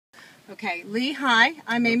Okay, Lee, hi.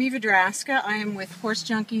 I'm Amy Vidraska. I am with Horse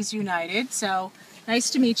Junkies United, so nice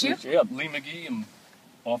to meet you. Yeah, Lee McGee. I'm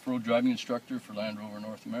off-road driving instructor for Land Rover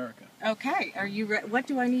North America. Okay, are you what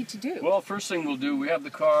do I need to do? Well, first thing we'll do, we have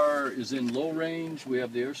the car is in low range. We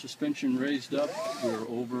have the air suspension raised up. We're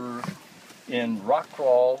over in rock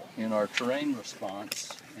crawl in our terrain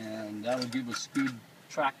response, and that'll give us good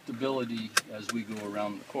tractability as we go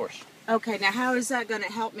around the course. Okay, now how is that going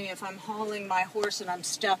to help me if I'm hauling my horse and I'm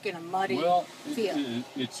stuck in a muddy field?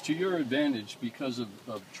 It's to your advantage because of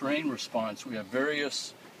terrain response. We have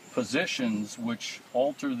various positions which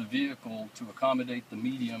alter the vehicle to accommodate the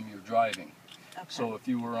medium you're driving. Okay. So if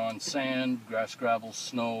you were on sand, grass, gravel,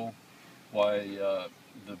 snow, the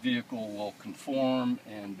vehicle will conform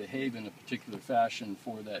and behave in a particular fashion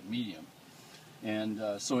for that medium. And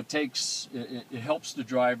so it helps the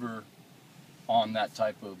driver on that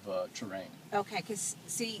type of terrain. Okay, because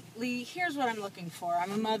see, Lee, here's what I'm looking for.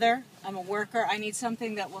 I'm a mother, I'm a worker, I need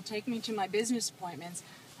something that will take me to my business appointments.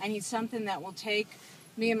 I need something that will take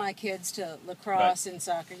me and my kids to lacrosse and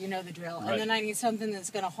soccer, you know the drill. Right. And then I need something that's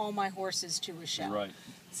going to haul my horses to a show. Right.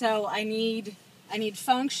 So I need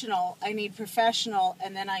functional, I need professional,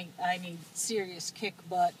 and then I need serious kick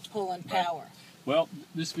butt pulling power. Right. Well,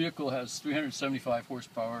 this vehicle has 375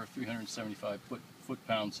 horsepower, 375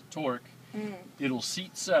 foot-pounds of torque. It'll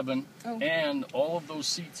seat 7, and all of those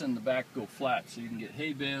seats in the back go flat, so you can get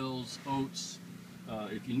hay bales, oats.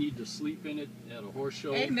 If you need to sleep in it at a horse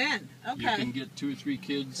show, amen. Okay. You can get 2 or 3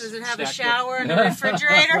 kids. Does it have a shower and a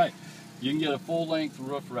refrigerator? Right. You can get a full-length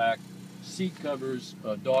roof rack, seat covers,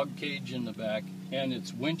 a dog cage in the back, and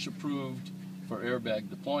it's winch approved for airbag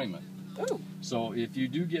deployment. Ooh. So if you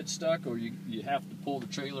do get stuck or you have to pull the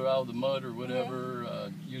trailer out of the mud or whatever,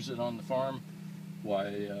 use it on the farm,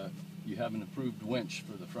 you have an approved winch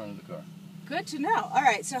for the front of the car. Good to know. All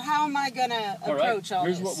right, so how am I going to approach all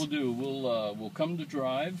Here's this? what we'll do. We'll come to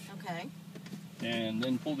drive. Okay. And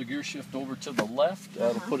then pull the gear shift over to the left.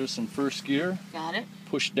 That'll put us in first gear. Got it.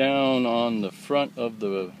 Push down on the front of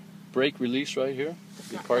the brake release right here.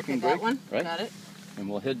 The parking brake. That one? Right? Got it. And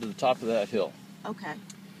we'll head to the top of that hill. Okay.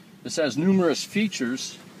 This has numerous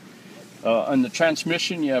features. On the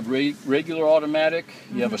transmission, you have regular automatic.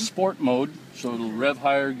 You have a sport mode, so it'll rev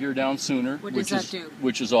higher, gear down sooner. What does that do?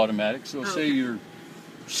 Which is automatic. So say you're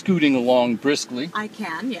scooting along briskly. I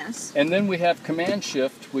can, yes. And then we have command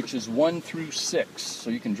shift, which is 1 through 6.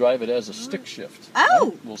 So you can drive it as a stick shift.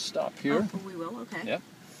 Oh! Right? We'll stop here. Oh, we will, okay. Yeah.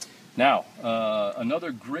 Now,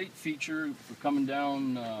 another great feature for coming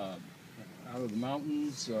down out of the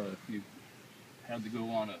mountains, if you had to go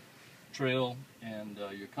on a trail and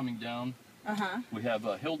you're coming down, we have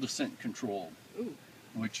a hill descent control,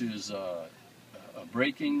 which is a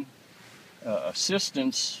braking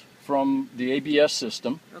assistance from the ABS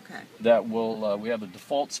system. Okay. That will we have a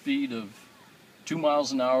default speed of 2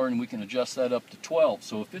 miles an hour, and we can adjust that up to 12.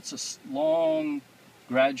 So if it's a long,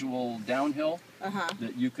 gradual downhill,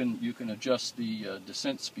 that you can adjust the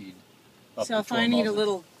descent speed up so to 12 if I need a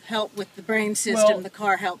little help with the brain system, the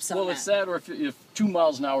car helps on that. Well, it's that, or if 2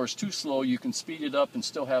 miles an hour is too slow, you can speed it up and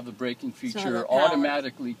still have the braking feature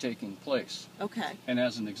automatically taking place. Okay. And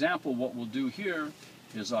as an example, what we'll do here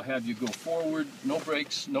is I'll have you go forward, no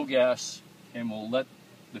brakes, no gas, and we'll let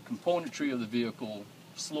the componentry of the vehicle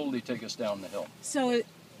slowly take us down the hill. So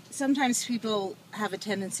sometimes people have a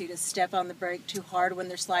tendency to step on the brake too hard when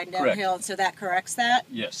they're sliding downhill, and so that corrects that?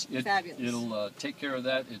 Yes. Fabulous. It'll take care of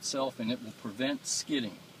that itself, and it will prevent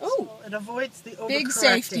skidding. Oh, so it avoids the overcorrecting. big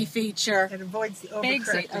safety feature. It avoids the overcorrecting. Big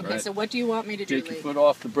safety. Okay, so what do you want me to do, Take your foot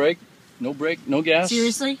off the brake, no gas.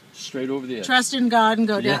 Seriously? Straight over the edge. Trust in God and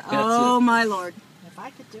go down. Oh, my Lord. If I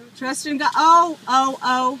could do it. Trust in God.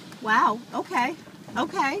 Oh. Wow.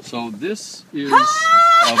 Okay. So this is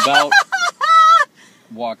about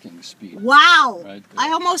walking speed. Wow. Right there.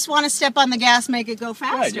 I almost want to step on the gas, make it go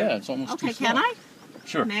faster. Right, yeah, it's almost too slow. Can I?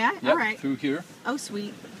 Sure. May I? Yep, All right. through here. Oh,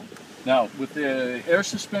 sweet. Now, with the air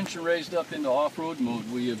suspension raised up into off-road mode,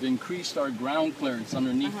 we have increased our ground clearance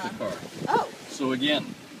underneath the car. Oh. So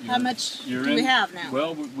again, How much do we have now?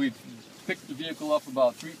 Well, we've picked the vehicle up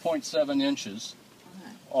about 3.7 inches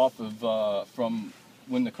off of from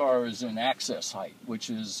when the car is in access height, which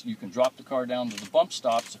is you can drop the car down to the bump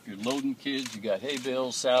stops if you're loading kids, you got hay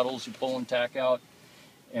bales, saddles, you're pulling tack out,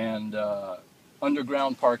 and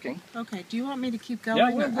underground parking. Okay, do you want me to keep going? Yeah,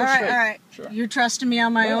 we'll go all straight. Right. Sure. You're trusting me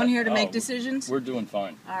on my own here to make decisions? We're doing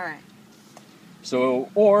fine. All right. So,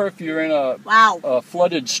 or if you're in a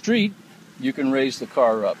flooded street, you can raise the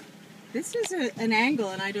car up. This is an angle,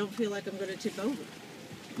 and I don't feel like I'm going to tip over.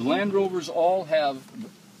 The Land Rovers all have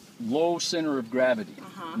low center of gravity.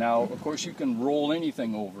 Now, of course, you can roll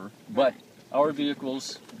anything over, but our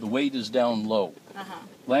vehicles, the weight is down low.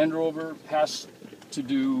 Land Rover has to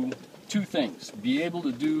do two things. Be able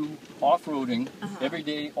to do off-roading every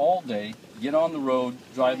day, all day, get on the road,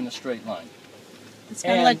 drive in a straight line. It's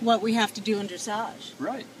kind of like what we have to do in dressage.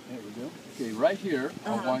 Right, there we go. Okay, right here,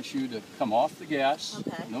 I want you to come off the gas.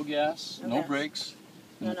 Okay. No gas, No no gas. brakes,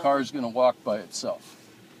 and No, the car is going to walk by itself.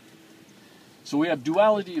 So we have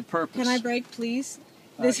duality of purpose. Can I brake, please?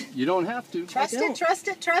 You don't have to. Trust don't. it, trust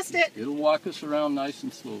it, trust it. It'll walk us around nice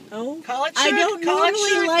and slowly. Oh, Call it I should, don't call it normally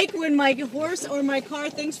should. like when my horse or my car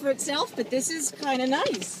thinks for itself, but this is kind of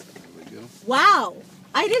nice. There we go. Wow.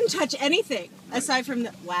 I didn't touch anything aside from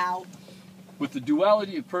the, wow. With the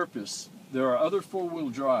duality of purpose, there are other four-wheel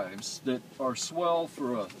drives that are swell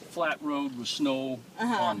for a flat road with snow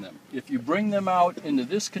on them. If you bring them out into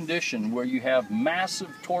this condition where you have massive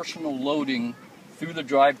torsional loading through the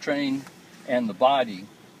drivetrain and the body,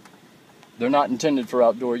 they're not intended for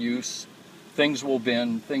outdoor use. Things will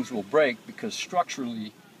bend, things will break because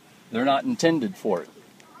structurally they're not intended for it.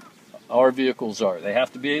 Our vehicles are. They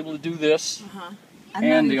have to be able to do this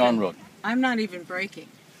and the on-road. I'm not even braking.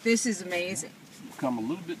 This is amazing. Come a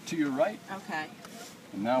little bit to your right. Okay.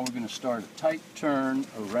 And now we're going to start a tight turn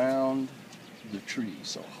around the tree.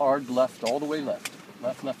 So hard left, all the way left.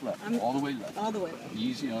 Left, left, left. All the way left. All the way left.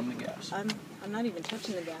 Easy on the gas. I'm not even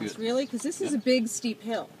touching the gas. Good. Really? Because this is a big, steep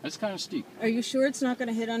hill. That's kind of steep. Are you sure it's not going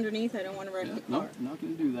to hit underneath? I don't want to wreck the No, car. not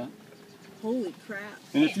going to do that. Holy crap.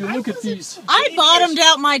 And if you look at these, I bottomed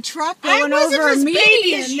out my truck going wasn't over a as median.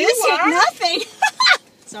 baby as you This hit are. nothing.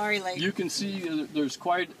 Sorry, lady. you can see there's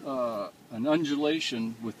quite an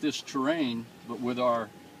undulation with this terrain, but with our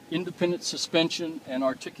independent suspension and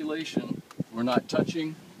articulation, we're not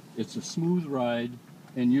touching. It's a smooth ride,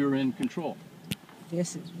 and you're in control.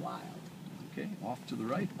 This is wild. Okay, off to the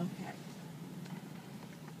right. Okay.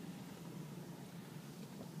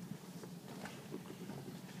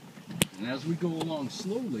 And as we go along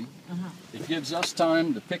slowly, it gives us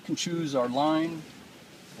time to pick and choose our line,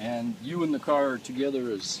 and you and the car are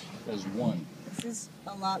together as one. This is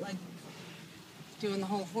a lot like doing the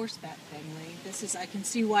whole horseback thing, Lee. This is, I can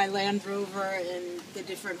see why Land Rover and the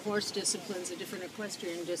different horse disciplines, the different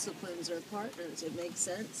equestrian disciplines are partners. It makes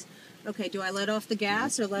sense. Okay, do I let off the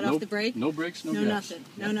gas or let off the brake? No brakes, no No, gas. nothing.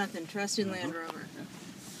 No, nothing. Trust in Land Rover.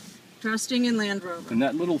 Trusting in Land Rover. And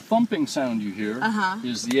that little thumping sound you hear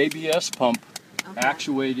is the ABS pump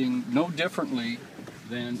actuating no differently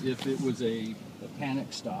than if it was a panic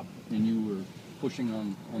stop and you were pushing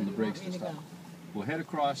on the brakes to stop. We'll head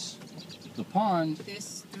across the pond.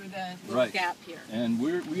 This through the little gap here. And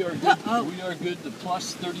we are good. We are good to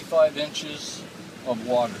plus 35 inches of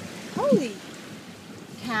water. Holy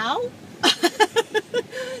cow!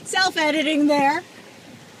 Self-editing there.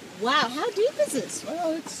 Wow, how deep is this?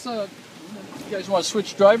 Well, it's. You guys want to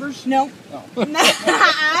switch drivers? Nope. No. I'm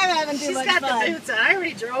having too She's much got fun. the boots on. I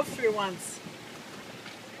already drove through once.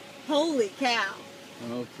 Holy cow!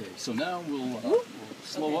 Okay, so now we'll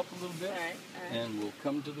slow up a little bit, All right. and we'll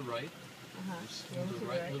come to the right. Just to the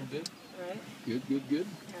right a little bit. All right. Good, good, good.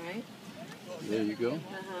 All right. There you go.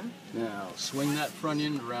 Now swing that front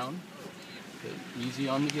end around. Okay, easy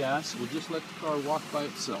on the gas. We'll just let the car walk by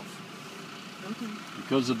itself. Okay.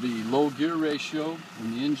 Because of the low gear ratio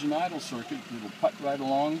and the engine idle circuit, it'll putt right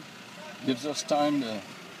along. Gives us time to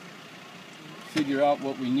figure out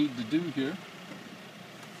what we need to do here.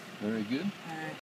 Very good. All right.